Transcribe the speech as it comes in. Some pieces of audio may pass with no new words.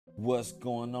What's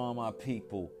going on, my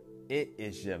people? It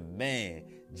is your man,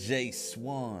 Jay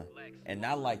Swan, and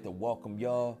I'd like to welcome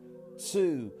y'all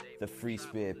to the Free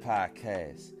Spirit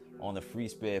Podcast. On the Free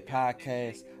Spirit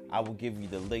Podcast, I will give you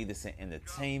the latest in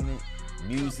entertainment,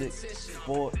 music,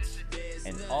 sports,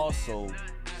 and also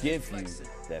give you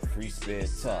that Free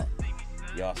Spirit talk.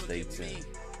 Y'all stay tuned.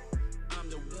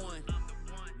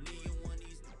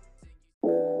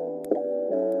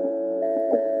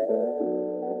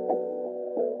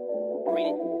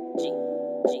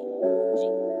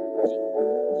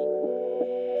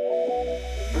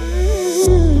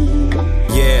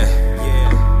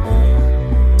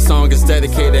 Song is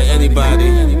dedicated to anybody,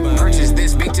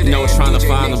 trying to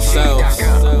find themselves,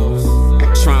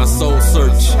 trying to soul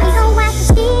search.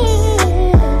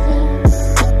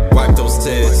 Wipe those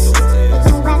tears.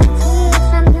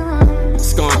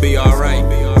 It's gonna be alright.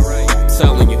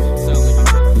 Telling you.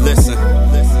 Listen.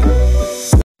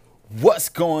 What's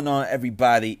going on,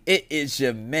 everybody? It is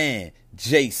your man,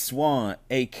 Jay Swan,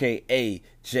 aka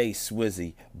Jay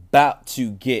Swizzy, about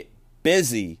to get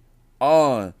busy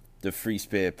on the Free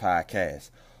Spirit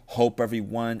Podcast. Hope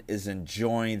everyone is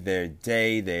enjoying their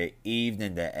day, their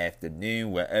evening, their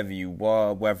afternoon, wherever you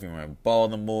are, whether you're in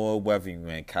Baltimore, whether you're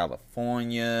in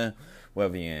California,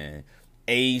 whether you're in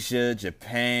Asia,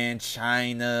 Japan,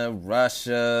 China,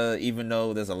 Russia, even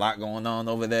though there's a lot going on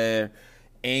over there,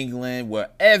 England,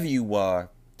 wherever you are.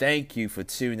 Thank you for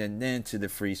tuning in to the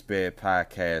Free Spirit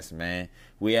Podcast, man.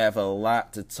 We have a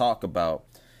lot to talk about.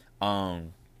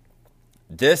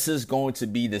 This is going to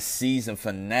be the season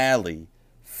finale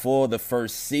for the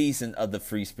first season of the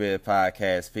Free Spirit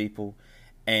Podcast, people.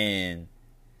 And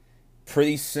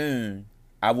pretty soon,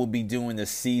 I will be doing the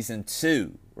season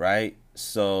 2, right?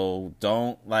 So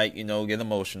don't, get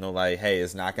emotional. Like, hey,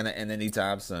 it's not going to end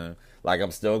anytime soon. Like,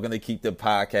 I'm still going to keep the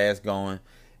podcast going.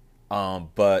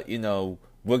 But,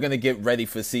 we're going to get ready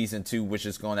for season 2, which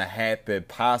is going to happen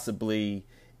possibly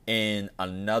in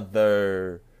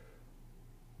another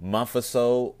month or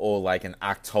so, or like in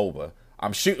October.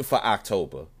 I'm shooting for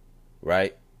October,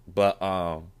 right?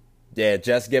 But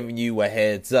just giving you a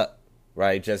heads up,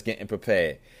 right? Just getting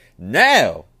prepared.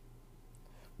 Now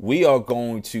we are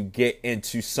going to get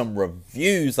into some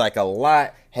reviews. Like, a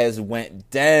lot has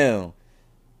went down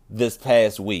this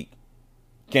past week.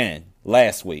 Again,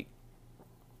 last week,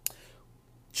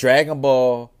 Dragon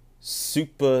Ball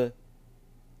Superhero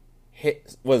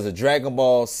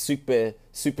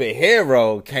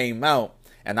came out,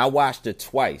 and I watched it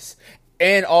twice.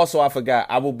 And also, I forgot,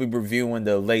 I will be reviewing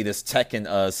the latest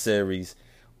Tekken series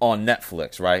on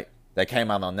Netflix, right? That came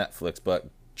out on Netflix. But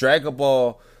Dragon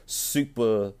Ball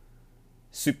Superhero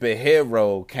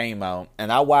came out,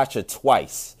 and I watched it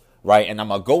twice, right? And I'm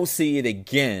going to go see it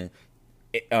again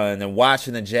and then watch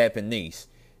it in Japanese.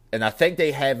 And I think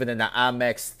they have it in the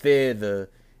IMAX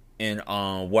theater in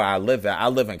where I live at. I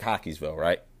live in Cockeysville,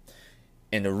 right?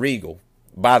 In the Regal.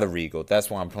 By the Regal.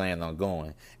 That's where I'm planning on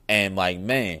going. And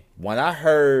man, when I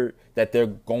heard that they're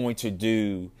going to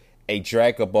do a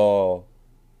Dragon Ball,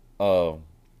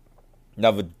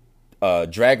 another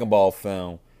Dragon Ball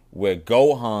film where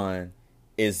Gohan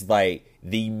is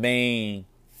the main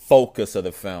focus of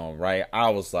the film, right? I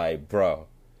was like, bro,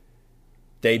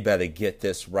 they better get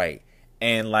this right.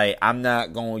 And I'm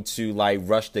not going to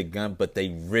rush the gun, but they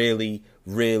really,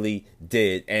 really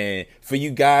did. And for you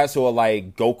guys who are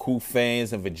Goku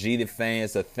fans and Vegeta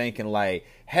fans are thinking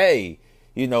hey,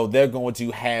 they're going to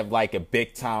have a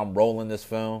big time role in this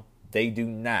film. They do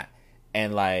not.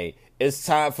 And it's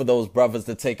time for those brothers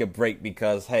to take a break,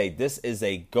 because hey, this is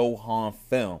a Gohan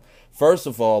film. First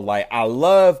of all, I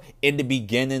love in the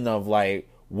beginning of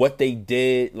what they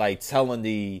did, telling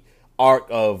the arc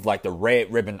of the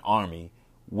Red Ribbon Army,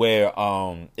 where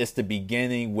it's the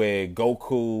beginning where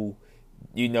Goku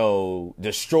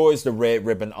destroys the Red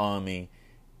Ribbon Army,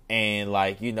 and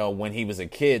when he was a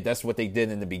kid, that's what they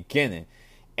did in the beginning.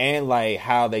 And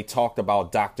how they talked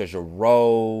about Dr.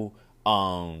 Gero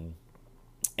and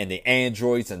the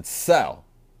androids and Cell,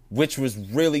 which was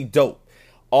really dope.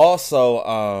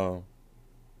 Also,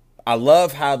 I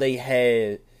love how they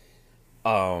had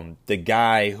the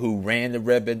guy who ran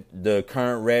the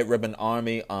current Red Ribbon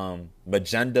Army,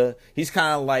 Magenta. He's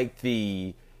kind of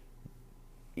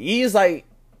he's a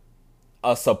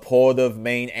supportive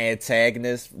main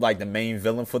antagonist, the main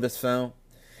villain for this film.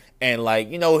 And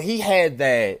he had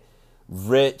that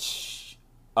rich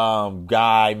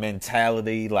guy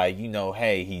mentality,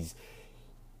 hey, he's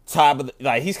top of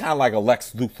he's kind of like a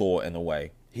Lex Luthor in a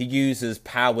way. He uses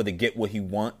power to get what he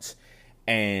wants,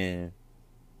 and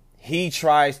he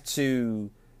tries to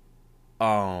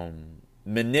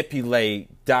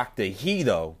manipulate Dr.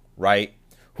 Hito, right?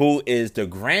 who is the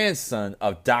grandson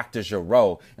of Dr.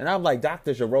 Gero. And I'm like,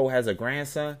 Dr. Gero has a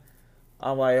grandson?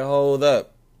 I'm like, hold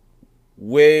up.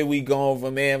 Where we going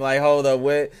from here? I'm like, hold up,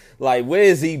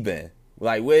 where's he been?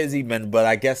 Like, where's he been? But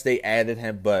I guess they added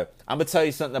him. But I'm going to tell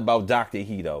you something about Dr.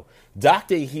 Hito.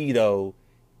 Dr. Hito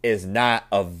is not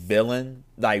a villain,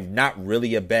 like not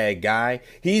really a bad guy.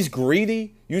 He's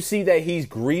greedy. You see that he's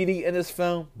greedy in this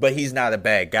film, but he's not a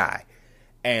bad guy.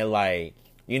 And like,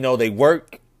 you know, they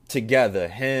work together,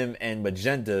 him and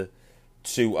Magenta,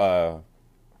 to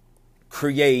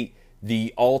create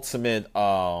the ultimate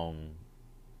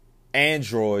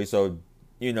androids, or,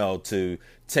 you know, to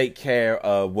take care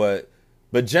of what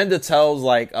Magenta tells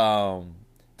like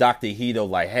Dr. Hito,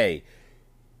 like, hey,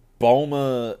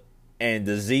 Bulma and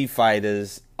the Z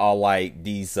fighters are like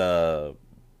these bad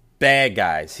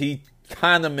guys. He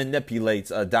kind of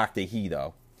manipulates Dr.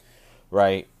 Hito,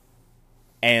 right?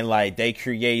 And like they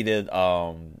created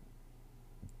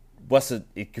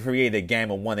it created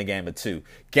Gamma 1 and Gamma 2.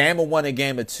 Gamma 1 and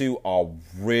Gamma 2 are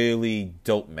really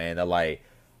dope, man. They're like,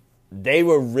 they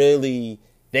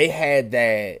had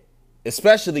that,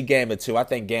 especially Gamma 2. I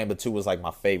think Gamma 2 was like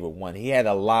my favorite one. He had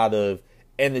a lot of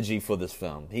energy for this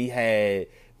film. He had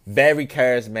very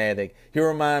charismatic. He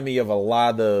reminded me of a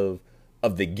lot of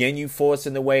the Ginyu Force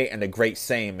in a way, and the Great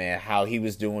Saiyan, man. How he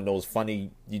was doing those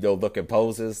funny, you know, looking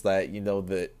poses that, you know,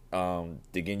 that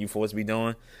the Ginyu Force be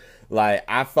doing. Like,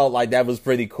 I felt like that was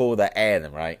pretty cool to add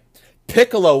him, right?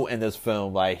 Piccolo in this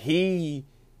film, like,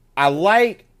 I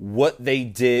like what they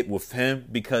did with him,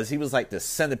 because he was like the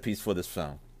centerpiece for this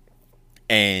film.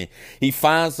 And he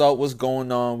finds out what's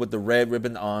going on with the Red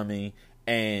Ribbon Army,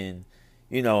 and,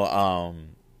 you know,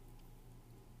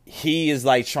 he is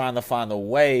like trying to find a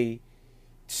way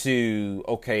to,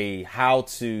 okay, how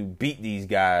to beat these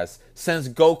guys, since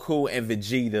Goku and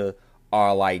Vegeta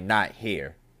are like not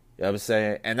here. You know what I'm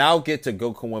saying? And I'll get to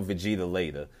Goku and Vegeta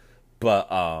later.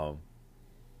 But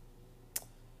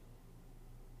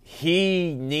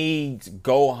he needs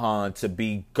Gohan to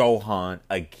be Gohan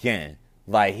again.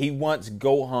 Like, he wants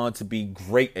Gohan to be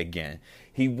great again.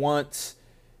 He wants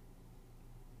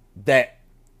that,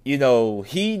 you know,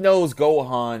 he knows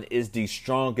Gohan is the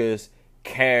strongest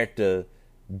character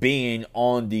being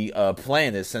on the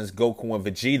planet, since Goku and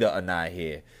Vegeta are not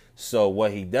here. So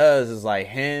what he does is like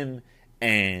him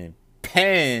and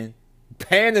Pan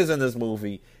is in this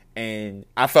movie, and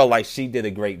I felt like she did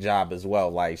a great job as well.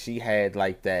 Like, she had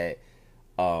like that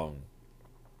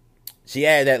she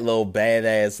had that little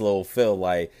badass little feel,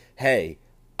 like, hey,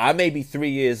 I may be 3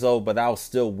 years old, but I'll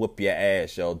still whoop your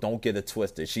ass, yo. Don't get it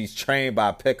twisted. She's trained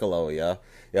by Piccolo, yo. You know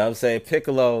what I'm saying?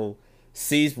 Piccolo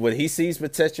when he sees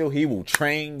potential, he will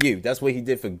train you. That's what he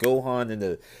did for Gohan in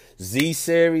the Z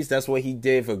series. That's what he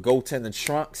did for Goten and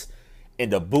Trunks in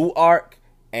the Buu arc.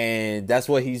 And that's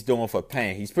what he's doing for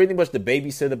Pan. He's pretty much the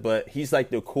babysitter, but he's like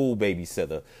the cool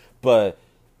babysitter. But,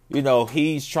 you know,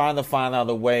 he's trying to find out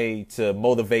a way to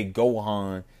motivate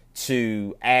Gohan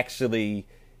to actually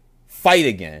fight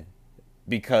again,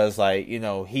 because, like, you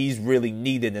know, he's really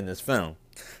needed in this film.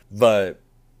 But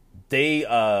they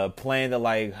plan to,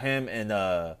 like, him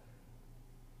and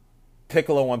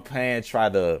Piccolo and Pan try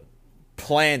to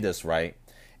plan this, right?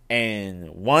 And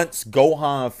once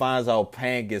Gohan finds out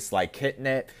Pan gets like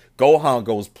kidnapped, Gohan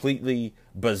goes completely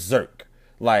berserk.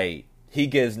 Like, he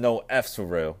gives no F's for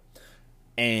real.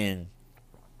 And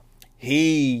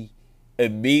he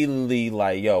immediately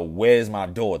like, yo, where's my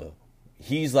daughter?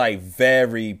 He's like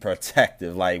very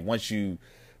protective. Like, once you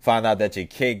find out that your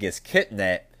kid gets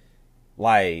kidnapped,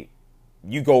 like,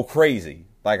 you go crazy,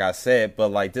 like I said.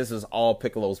 But like, this is all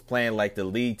Piccolo's plan, like, to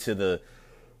lead to the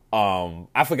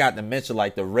I forgot to mention,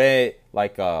 like, the red,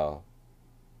 like, Dr.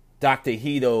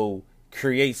 Hito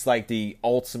creates like the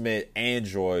ultimate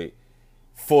android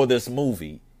for this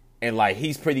movie, and like,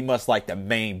 he's pretty much like the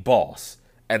main boss.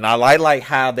 And I like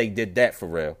how they did that for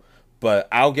real, but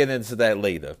I'll get into that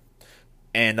later.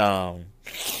 And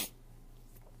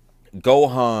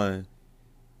Gohan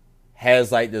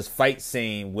has like this fight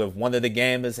scene with one of the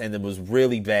Gammas, and it was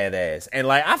really badass. And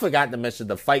like, I forgot to mention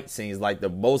the fight scenes. Like, the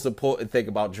most important thing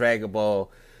about Dragon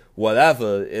Ball,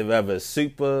 whatever, if ever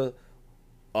Super,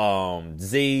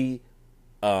 Z,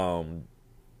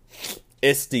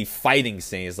 it's the fighting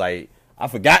scenes. Like, I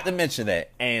forgot to mention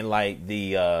that. And like,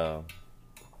 the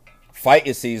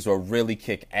fighting scenes were really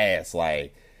kick ass.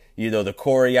 Like, you know, the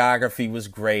choreography was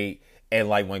great. And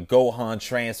like, when Gohan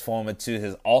transformed into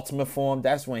his ultimate form,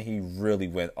 that's when he really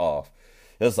went off.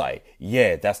 It was like,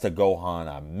 yeah, that's the Gohan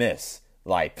I miss.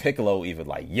 Like, Piccolo even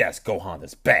like, yes, Gohan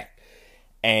is back.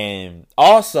 And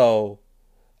also,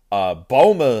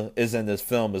 Bulma is in this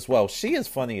film as well. She is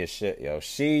funny as shit, yo.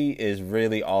 She is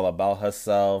really all about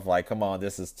herself. Like, come on,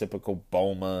 this is typical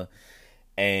Bulma.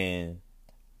 And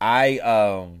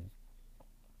I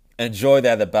enjoy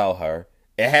that about her.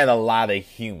 It had a lot of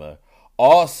humor.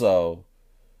 Also,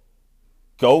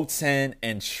 Goten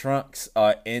and Trunks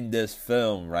are in this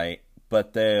film, right?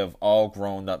 But they've all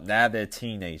grown up. Now they're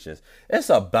teenagers. It's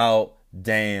about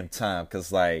damn time.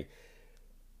 Because, like,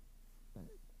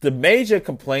 the major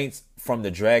complaints from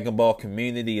the Dragon Ball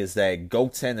community is that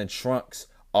Goten and Trunks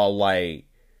are like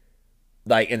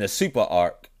in the Super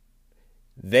arc,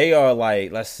 they are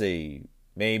like, let's see,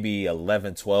 maybe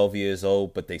 11, 12 years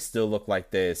old, but they still look like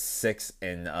they're 6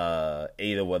 and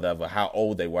 8 or whatever, how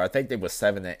old they were. I think they were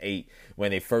 7 and 8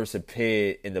 when they first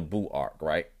appeared in the Boo arc,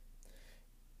 right?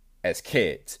 As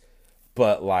kids.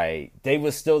 But, like, they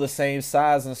were still the same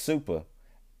size in Super.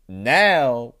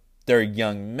 Now, they're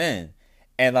young men.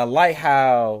 And I like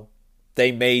how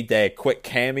they made that quick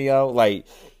cameo, like,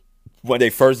 when they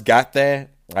first got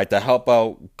there, like, to help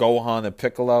out Gohan and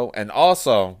Piccolo. And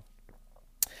also,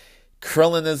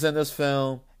 Krillin is in this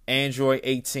film, Android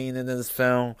 18 in this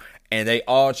film, and they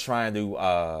all trying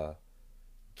to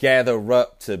gather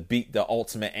up to beat the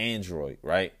ultimate android,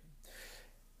 right?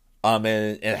 And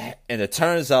it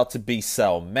turns out to be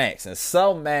Cell Max. And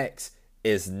Cell Max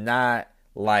is not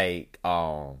like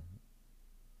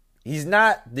he's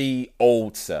not the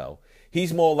old Cell.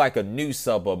 He's more like a new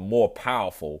Cell, but more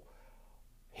powerful.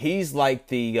 He's like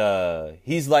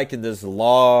he's like in this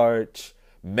large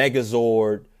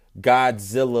Megazord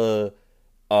Godzilla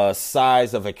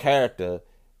size of a character,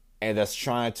 and that's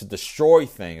trying to destroy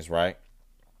things, right?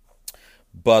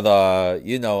 But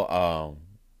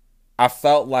I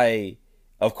felt like,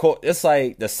 of course, it's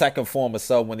like the second form of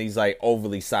Cell when he's like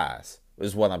overly sized,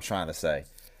 is what I'm trying to say.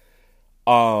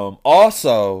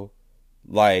 Also,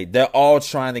 like, they're all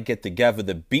trying to get together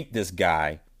to beat this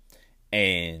guy,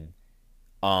 and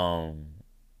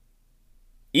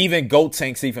even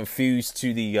Gotenks even fused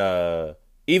to the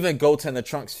even Goten and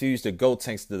Trunks fused the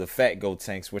Gotenks to the fat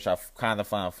Gotenks, which I kind of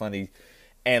find funny.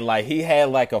 And like, he had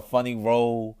like a funny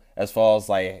role as far as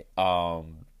like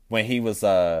when he was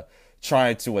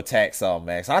trying to attack Cell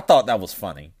Max. I thought that was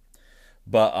funny.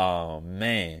 But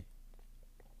man,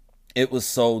 it was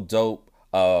so dope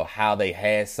how they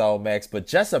had Cell Max. But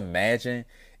just imagine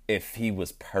if he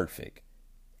was perfect.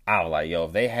 I was like, yo,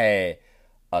 if they had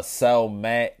a Cell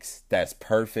Max that's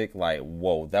perfect, like,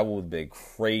 whoa, that would have been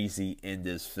crazy in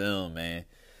this film, man.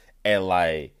 And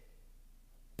like,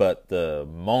 but the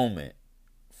moment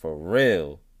for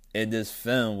real in this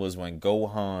film was when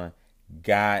Gohan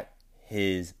got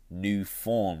his new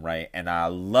form, right? And I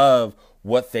love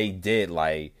what they did.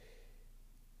 Like,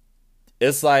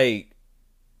 it's like,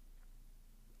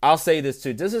 I'll say this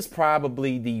too, this is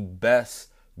probably the best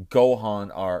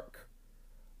Gohan arc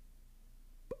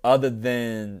other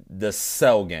than the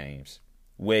Cell games,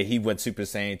 where he went Super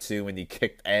Saiyan 2 and he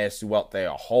kicked ass throughout their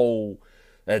whole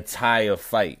entire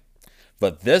fight.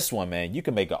 But this one, man, you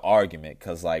can make an argument,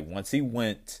 because like, once he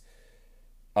went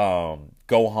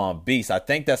Gohan Beast, I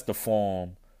think that's the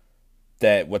form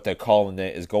that what they're calling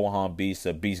it is Gohan Beast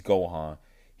or Beast Gohan.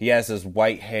 He has this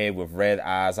white head with red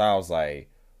eyes. I was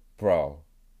like, bro,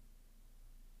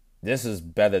 this is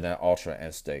better than Ultra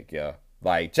Instinct, yeah.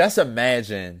 Like, just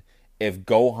imagine if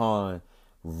Gohan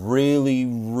really,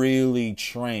 really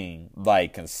trained,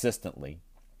 like, consistently.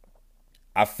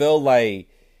 I feel like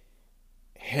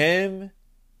him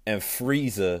and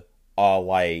Frieza are,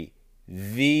 like,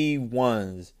 the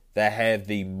ones that have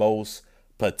the most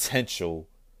potential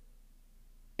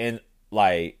in,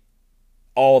 like,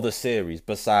 all the series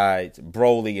besides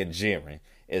Broly and Jiren.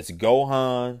 It's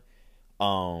Gohan,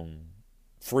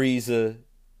 Frieza,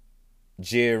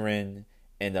 Jiren,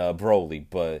 and Broly.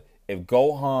 But if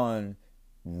Gohan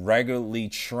regularly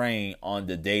train on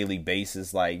the daily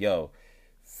basis, like, yo,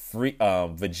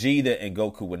 Vegeta and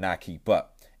Goku would not keep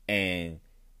up. And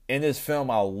in this film,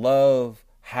 I love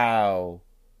how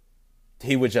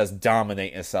he would just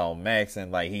dominate in Cell Max,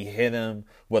 and like, he hit him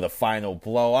with a final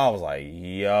blow. I was like,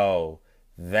 yo,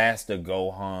 that's the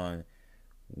Gohan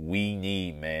we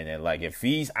need, man. And like, if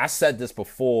I said this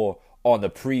before on the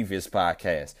previous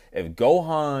podcast, if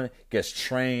Gohan gets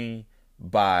trained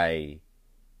by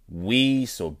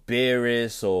Whis or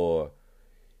Beerus, or,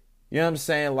 you know what I'm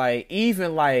saying, like,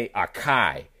 even like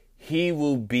Akai, he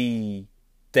will be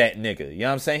that nigga. You know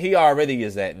what I'm saying? He already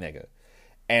is that nigga.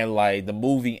 And like, the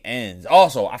movie ends.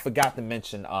 Also, I forgot to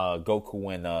mention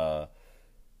Goku and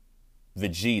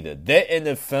Vegeta. They're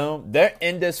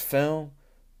in this film,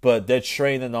 but they're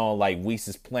training on like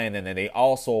Whis' planet, and they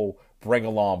also bring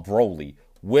along Broly,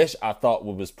 which I thought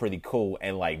was pretty cool.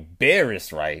 And like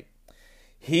Barris, right?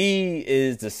 He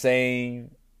is the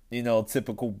same,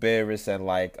 typical Barris, and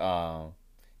like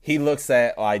he looks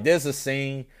at like there's a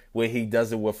scene where he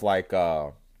does it with like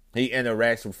he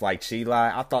interacts with like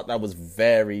Chi-Lai. I thought that was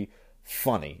very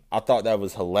funny. I thought that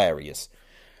was hilarious.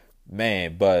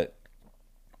 Man, but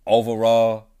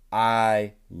overall,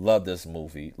 I love this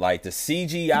movie. Like the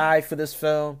CGI for this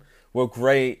film were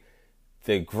great.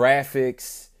 The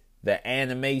graphics, the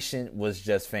animation was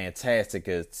just fantastic.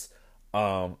 It's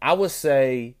I would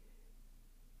say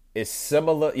it's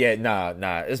similar. Yeah,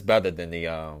 nah, it's better than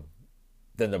the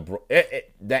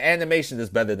animation is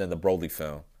better than the Broly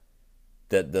film.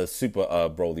 The Super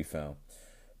Broly film.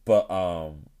 But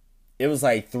it was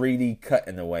like 3D cut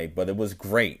in a way, but it was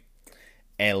great.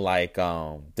 And like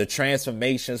the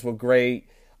transformations were great.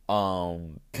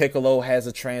 Piccolo has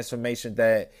a transformation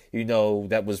that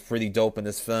that was pretty dope in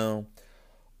this film.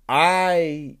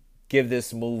 I give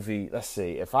this movie, let's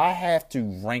see, if I have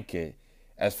to rank it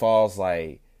as far as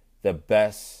like the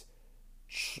best,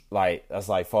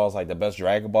 the best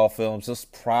Dragon Ball films, this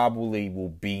probably will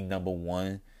be number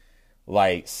one.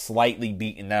 Like slightly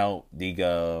beating out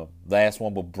the last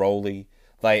one with Broly.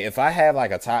 Like if I have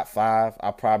like a top 5,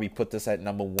 I'll probably put this at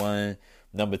number 1.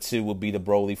 Number 2 would be the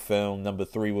Broly film. Number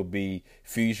 3 would be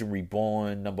Fusion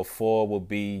Reborn. Number 4 would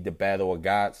be the Battle of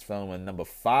Gods film. And number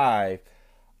 5,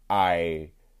 because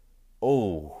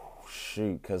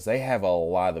they have a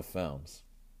lot of films.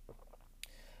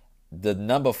 The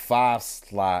number 5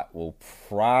 slot will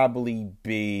probably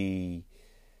be,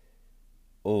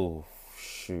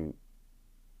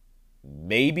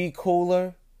 maybe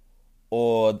Cooler,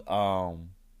 or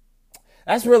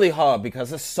that's really hard because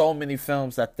there's so many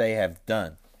films that they have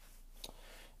done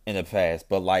in the past.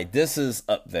 But like this is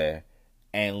up there,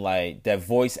 and like that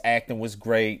voice acting was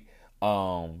great.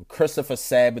 Christopher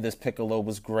Sabat as Piccolo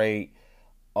was great.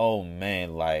 Oh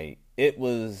man, like it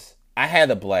was. I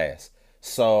had a blast.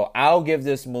 So I'll give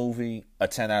this movie a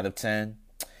 10 out of 10.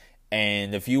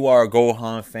 And if you are a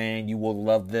Gohan fan, you will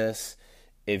love this.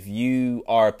 If you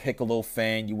are a Piccolo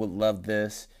fan, you would love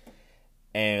this.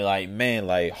 And like, man,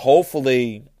 like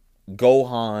hopefully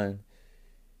Gohan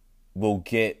will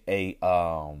get a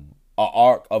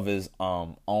arc of his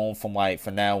own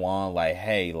from now on. Like,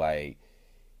 hey, like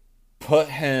push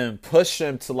him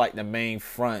to like the main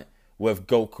front with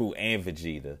Goku and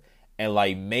Vegeta. And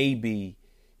like maybe,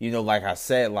 like I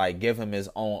said, like give him his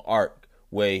own arc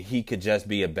where he could just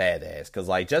be a badass. Because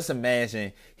like just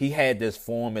imagine he had this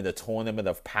form in the Tournament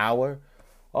of Power.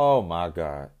 Oh my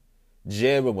God.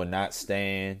 Jiren would not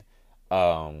stand.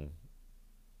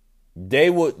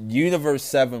 Universe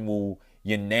 7 will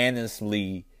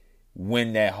unanimously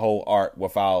win that whole arc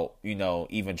without,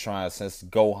 even trying, since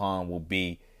Gohan will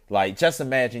be like, just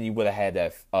imagine you would have had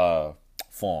that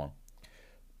form.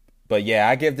 But yeah,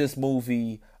 I give this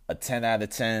movie a 10 out of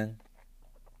 10.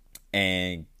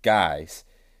 And guys,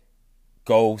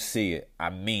 go see it. I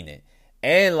mean it.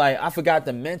 And like I forgot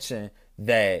to mention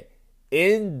that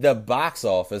in the box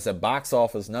office and box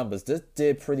office numbers, this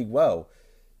did pretty well.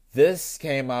 This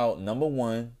came out number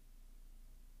 1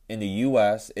 in the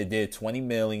US. It did 20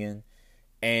 million.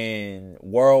 And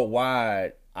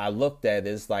worldwide, I looked at it,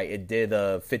 it's like it did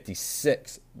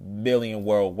 56 million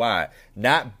worldwide.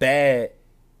 Not bad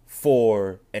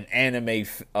for an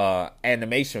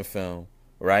animation film,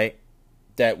 right?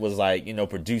 That was like,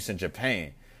 produced in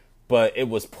Japan. But it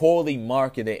was poorly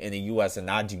marketed in the US, and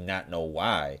I do not know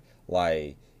why.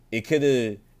 Like, it could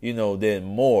have, did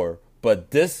more.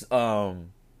 But this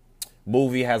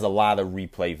movie has a lot of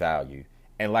replay value.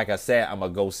 And like I said, I'm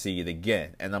going to go see it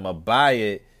again. And I'm going to buy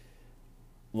it,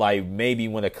 like, maybe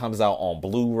when it comes out on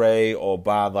Blu-ray, or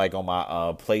buy, like, on my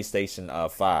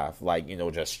PlayStation 5. Like,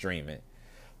 just stream it.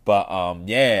 But,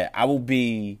 yeah, I will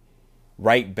be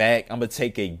right back. I'm going to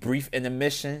take a brief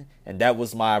intermission. And that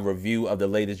was my review of the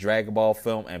latest Dragon Ball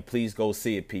film. And please go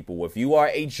see it, people. If you are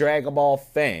a Dragon Ball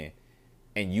fan,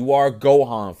 and you are a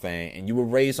Gohan fan, and you were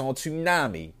raised on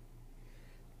Toonami,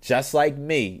 just like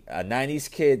me, a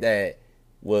 90s kid that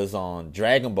was on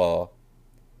Dragon Ball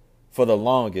for the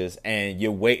longest, and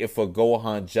you're waiting for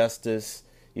Gohan Justice,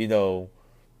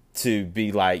 to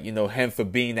be like, him for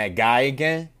being that guy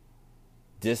again,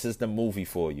 this is the movie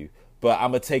for you. But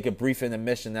I'm going to take a brief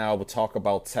intermission now. We'll talk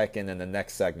about Tekken in the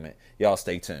next segment. Y'all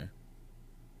stay tuned.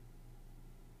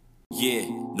 Yeah,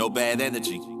 no bad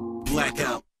energy.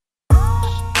 Blackout.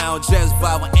 I don't just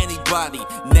vibe with anybody.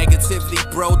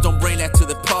 Negativity, bro, don't bring that to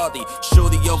the party.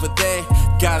 Shorty over there,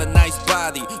 got a nice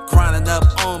body. Grinding up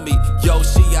on me, yo,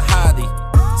 she a hottie.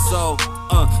 So,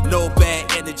 no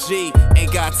bad energy.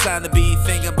 Ain't got time to be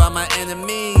thinking about my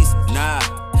enemies. Nah,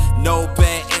 No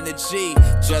bad energy,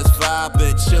 just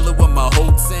vibing, chilling with my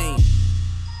whole team.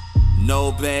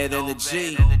 No bad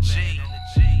energy.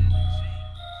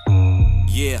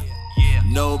 Yeah,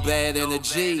 no bad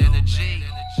energy.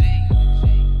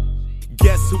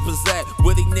 Guess who was that?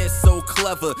 Wittiness so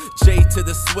clever. J to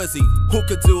the Swizzy, who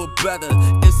could do it better?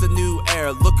 It's a new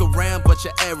era. Look around, but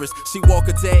your errors. She walk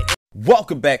a day.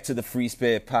 Welcome back to the Free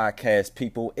Spirit Podcast,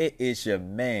 people. It is your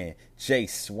man, Jay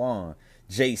Swan,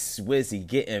 Jay Swizzy,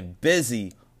 getting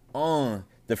busy on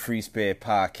the Free Spirit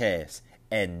Podcast.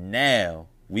 And now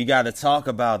we got to talk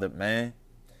about it, man.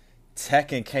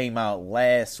 Tekken came out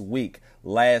last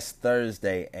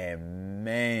Thursday, and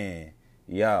man,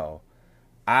 yo,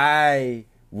 I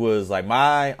was like,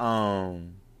 I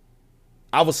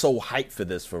was so hyped for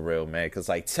this, for real, man, because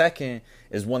like Tekken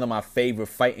is one of my favorite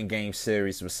fighting game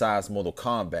series besides Mortal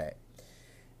Kombat.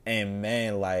 And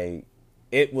man, like,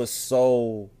 it was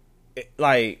so,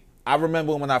 like, I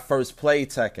remember when I first played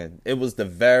Tekken, it was the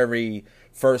very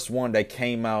first one that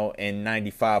came out in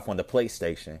 95 on the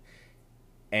PlayStation.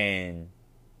 And,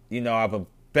 you know, I've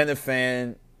been a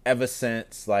fan ever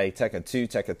since, like, Tekken 2,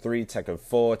 Tekken 3, Tekken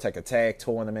 4, Tekken Tag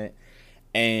Tournament.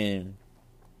 And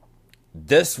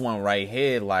this one right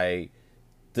here, like,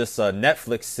 this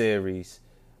Netflix series,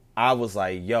 I was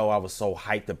like, yo, I was so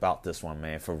hyped about this one,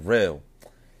 man, for real.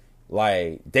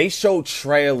 Like, they showed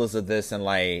trailers of this in,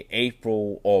 like,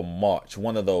 April or March,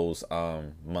 one of those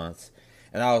months.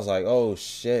 And I was like, oh,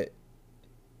 shit.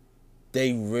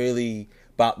 They really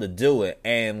about to do it.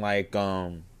 And, like,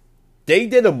 they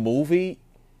did a movie,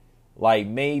 like,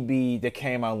 maybe that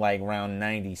came out, like, around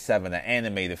 97, an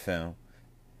animated film.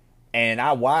 And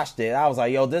I watched it. I was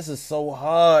like, yo, this is so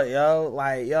hard, yo.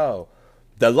 Like, yo,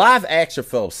 the live action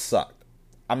film sucked.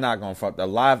 I'm not going to front. The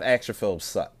live action film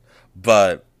sucked.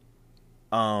 But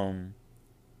for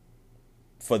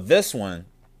this one,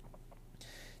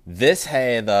 this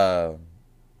had a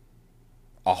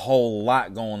whole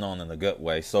lot going on in a good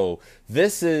way. So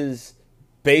this is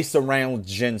based around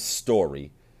Jin's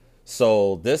story.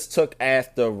 So this took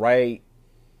after right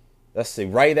after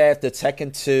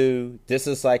Tekken 2. This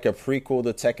is like a prequel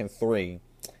to Tekken 3.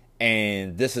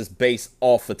 And this is based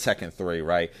off of Tekken 3,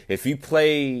 right? If you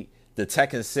play the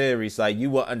Tekken series, like, you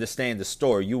will understand the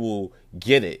story. You will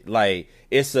get it. Like,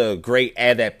 it's a great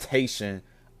adaptation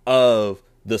of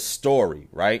the story,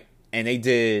 right? And they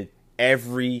did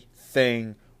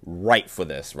everything right for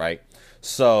this, right?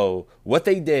 So what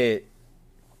they did,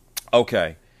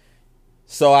 okay.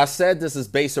 So I said this is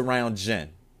based around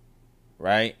Jin.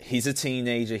 Right? He's a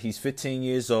teenager. He's 15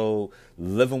 years old,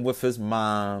 living with his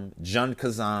mom, Jun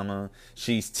Kazama.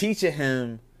 She's teaching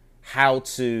him how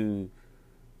to,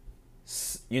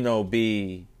 you know,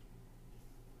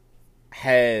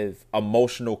 have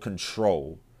emotional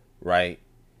control, right?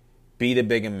 Be the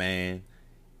bigger man.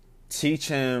 Teach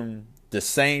him the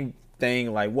same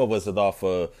thing, like, what was it off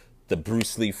of the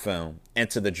Bruce Lee film,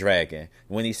 Enter the Dragon,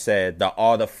 when he said the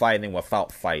art of fighting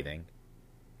without fighting,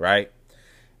 right?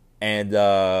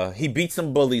 And he beat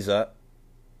some bullies up,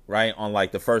 right, on,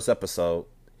 like, the first episode.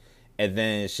 And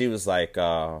then she was like,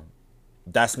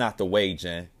 that's not the way,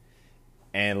 Jen.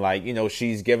 And, like, you know,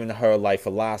 she's giving her, like,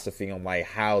 philosophy on, like,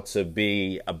 how to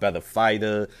be a better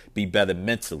fighter, be better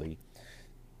mentally.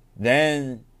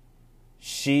 Then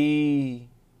Jen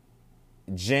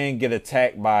get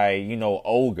attacked by, you know,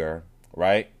 Ogre,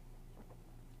 right?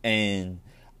 And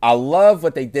I love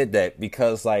what they did that,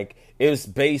 because, like, it was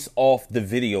based off the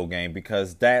video game,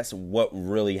 because that's what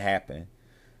really happened.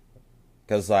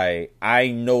 Because, like, I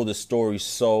know the story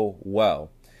so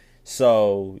well.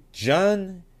 So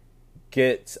Jun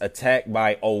gets attacked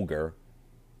by Ogre.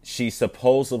 She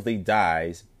supposedly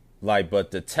dies. Like,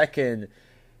 but the Tekken,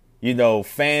 you know,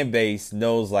 fan base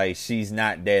knows, like, she's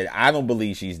not dead. I don't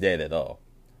believe she's dead at all.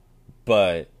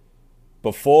 But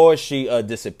before she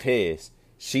disappears,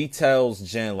 she tells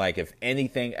Jin, like, if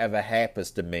anything ever happens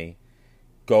to me,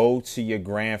 go to your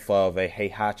grandfather,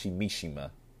 Heihachi Mishima,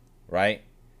 right?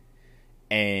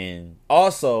 And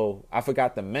also, I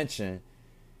forgot to mention,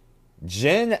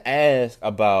 Jin asked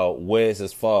about where's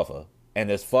his father,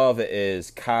 and his father is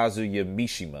Kazuya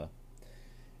Mishima.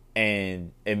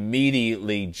 And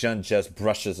immediately, Jin just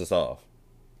brushes us off.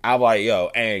 I'm like,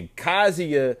 yo, and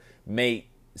Kazuya made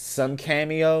some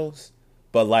cameos,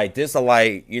 but, like, this are,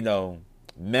 like, you know,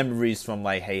 memories from,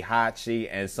 like, Heihachi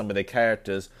and some of the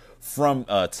characters from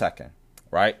Tekken,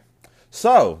 right?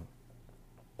 So,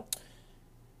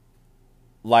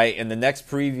 like, in the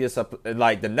next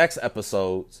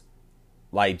episodes,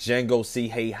 like, Jin go see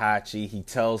Heihachi. He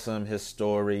tells him his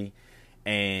story,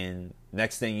 And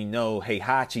next thing you know,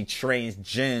 Heihachi trains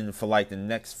Jin for like the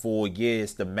next 4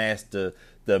 years to master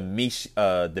the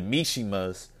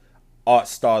Mishima's art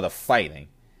style of fighting,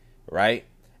 right?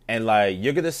 And like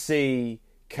you're gonna see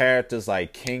characters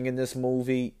like King in this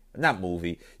movie, not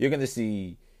movie. You're gonna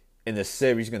see in the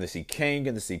series, you're gonna see King,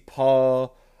 you're gonna see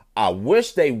Paul. I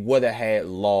wish they would have had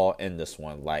Law in this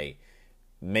one, like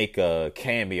make a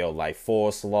cameo like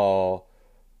Force Law,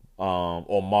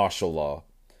 or Martial Law.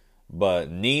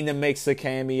 But Nina makes a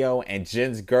cameo, and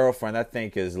Jin's girlfriend, I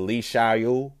think, is Lee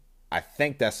Xiaoyu. I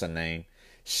think that's her name.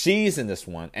 She's in this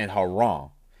one, and Haram.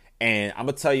 And I'm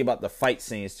going to tell you about the fight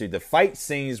scenes, too. The fight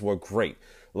scenes were great.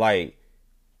 Like,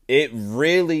 it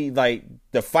really, like,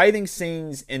 the fighting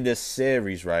scenes in this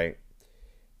series, right?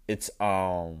 It's,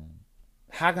 how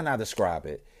can I describe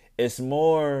it? It's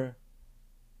more,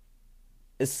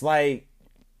 it's like,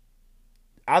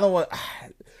 I don't want,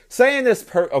 saying this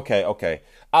okay.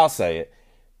 I'll say it.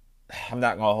 I'm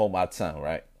not going to hold my tongue,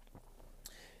 right?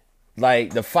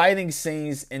 Like, the fighting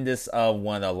scenes in this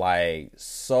one are, like,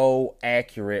 so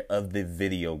accurate of the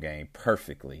video game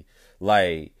perfectly.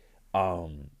 Like, I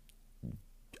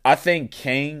think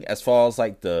King, as far as,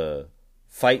 like, the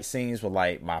fight scenes were,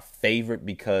 like, my favorite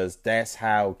because that's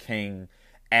how King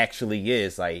actually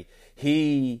is. Like,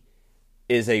 he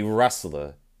is a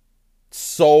wrestler.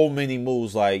 So many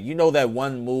moves, like you know that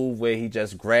one move where he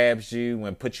just grabs you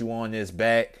and puts you on his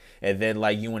back, and then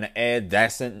like you in the air.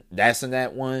 That's in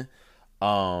that one.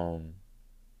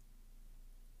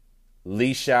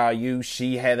 Lee Xiaoyu,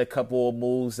 she had a couple of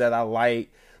moves that I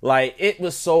like. Like it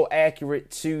was so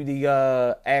accurate to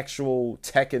the actual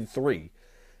Tekken 3,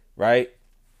 right?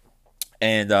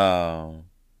 And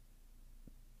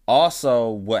also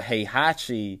what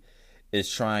Heihachi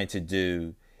is trying to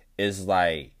do is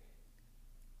like.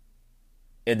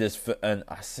 It is, and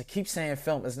I keep saying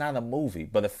film. It's not a movie,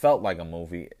 but it felt like a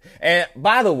movie. And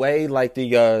by the way, like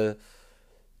the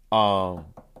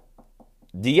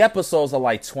episodes are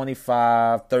like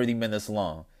 25, 30 minutes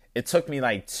long. It took me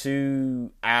like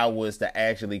 2 hours to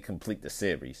actually complete the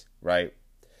series, right?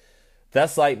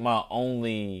 That's like my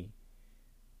only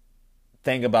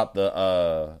thing about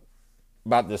the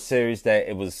series, that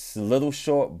it was a little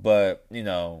short, but you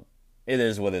know, it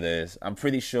is what it is. I'm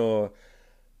pretty sure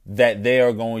that they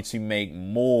are going to make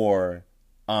more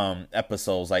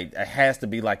episodes. Like it has to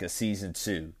be like a season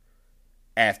 2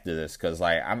 after this, because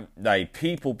like I'm like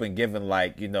people been giving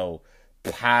like, you know,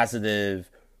 positive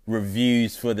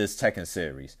reviews for this Tekken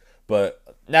series.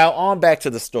 But now on back to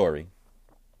the story.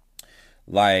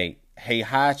 Like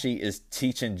Heihachi is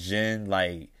teaching Jin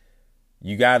like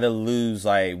you gotta lose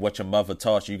like what your mother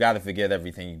taught you. You gotta forget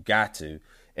everything you got to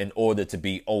in order to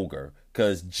be ogre.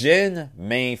 Because Jin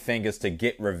main thing is to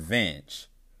get revenge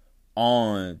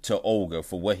on to Ogre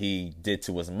for what he did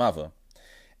to his mother.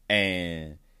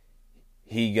 And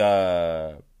he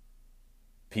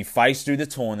fights through the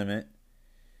tournament.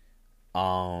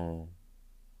 I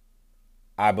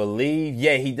believe,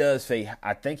 yeah, he does.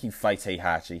 I think he fights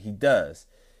Heihachi. He does.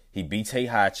 He beats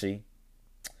Heihachi.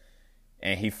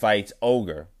 And he fights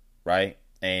Ogre, right?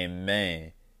 And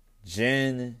man,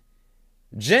 Jin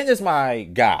is my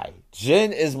guy.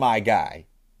 Jin is my guy.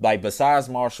 Like, besides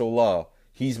martial law,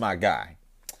 he's my guy.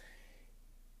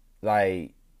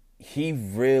 Like, he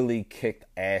really kicked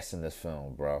ass in this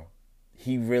film, bro.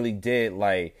 He really did.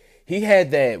 Like, he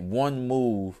had that one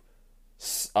move.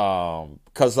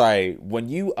 Cause like, when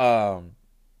you,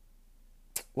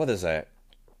 what is that?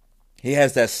 He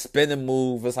has that spinning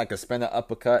move. It's like a spinning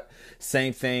uppercut.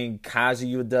 Same thing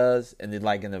Kazuya does. And then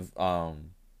like in the,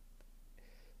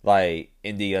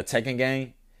 Tekken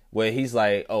game, where he's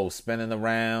like, spinning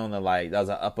around and like does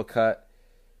an uppercut.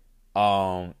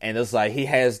 And it's like he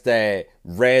has that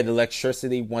red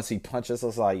electricity once he punches.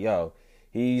 It's like, yo,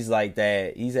 he's like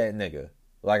that. He's that nigga.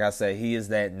 Like I said, he is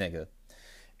that nigga.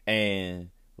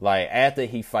 And like after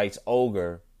he fights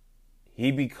Ogre,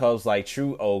 he becomes like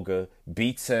true Ogre,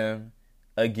 beats him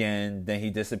again, then he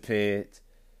disappeared.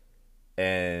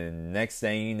 And next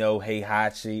thing you know,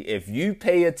 Heihachi, if you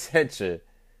pay attention,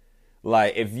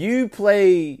 like, if you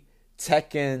play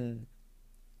Tekken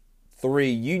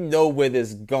 3, you know where this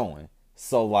is going.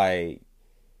 So, like,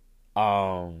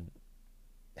 Heihachi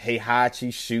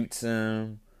shoots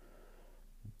him.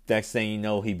 Next thing you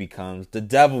know, he becomes the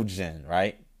Devil Jin,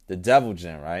 right? The Devil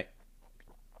Jin, right?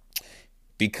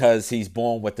 Because he's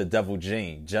born with the Devil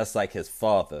Gene, just like his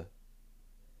father,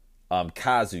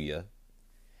 Kazuya.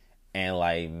 And,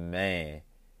 like, man,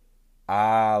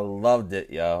 I loved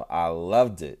it, yo. I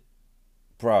loved it.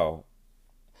 Bro,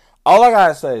 all I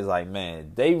gotta say is like,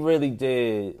 man, they really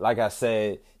did, like I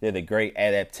said, did a great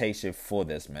adaptation for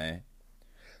this, man.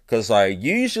 Cause like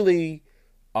usually,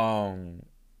 um,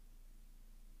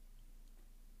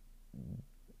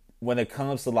 when it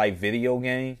comes to like video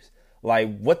games,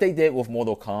 like what they did with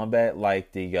Mortal Kombat,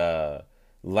 like the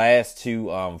last two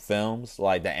films,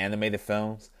 like the animated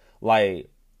films,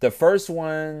 like the first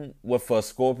one with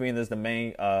Scorpion is the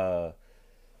main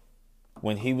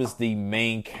when he was the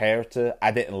main character,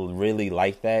 I didn't really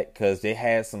like that because they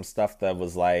had some stuff that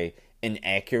was like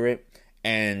inaccurate.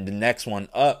 And the next one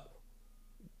up,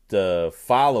 the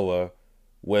follower,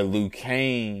 where Liu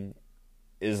Kang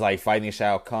is like fighting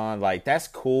Shao Kahn, like that's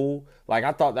cool. Like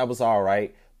I thought that was all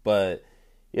right, but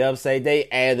you know what I'm saying, they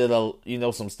added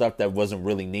some stuff that wasn't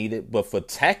really needed. But for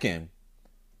Tekken,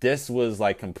 this was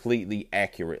like completely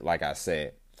accurate, like I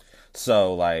said.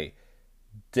 So like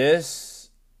this,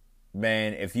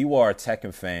 man, if you are a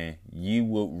Tekken fan, you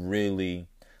would really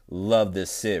love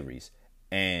this series.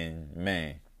 And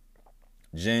man,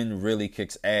 Jin really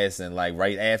kicks ass, and like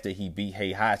right after he beat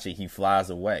Heihachi, he flies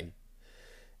away.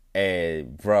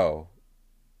 And bro,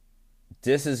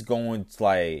 this is going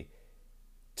like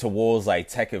towards like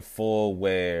Tekken 4,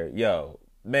 where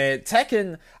man,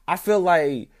 Tekken, I feel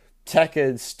like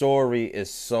Tekken's story is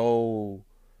so,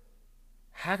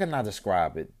 how can I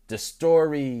describe it? The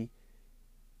story,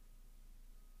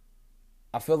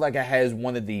 I feel like it has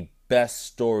one of the best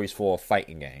stories for a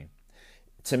fighting game.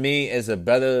 To me, it's a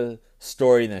better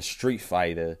story than Street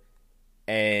Fighter,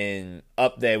 and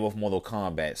up there with Mortal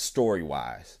Kombat story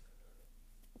wise.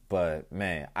 But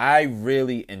man, I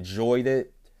really enjoyed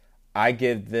it. I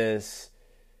give this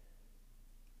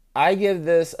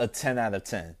a 10 out of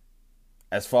 10.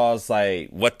 As far as like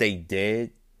what they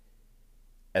did,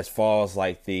 as far as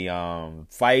like the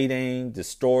fighting, the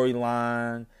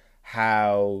storyline,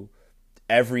 how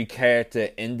every character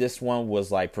in this one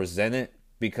was like presented,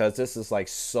 because this is like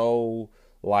so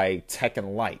like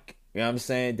Tekken like. You know what I'm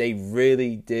saying? They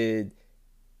really did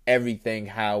everything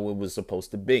how it was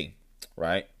supposed to be,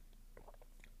 right?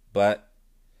 But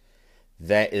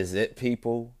that is it,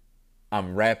 people.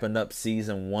 I'm wrapping up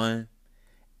season 1,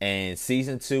 and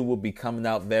season 2 will be coming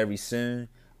out very soon.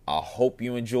 I hope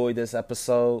you enjoyed this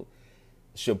episode.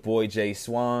 It's your boy Jay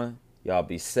Swan. Y'all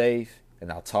be safe,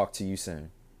 and I'll talk to you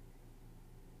soon.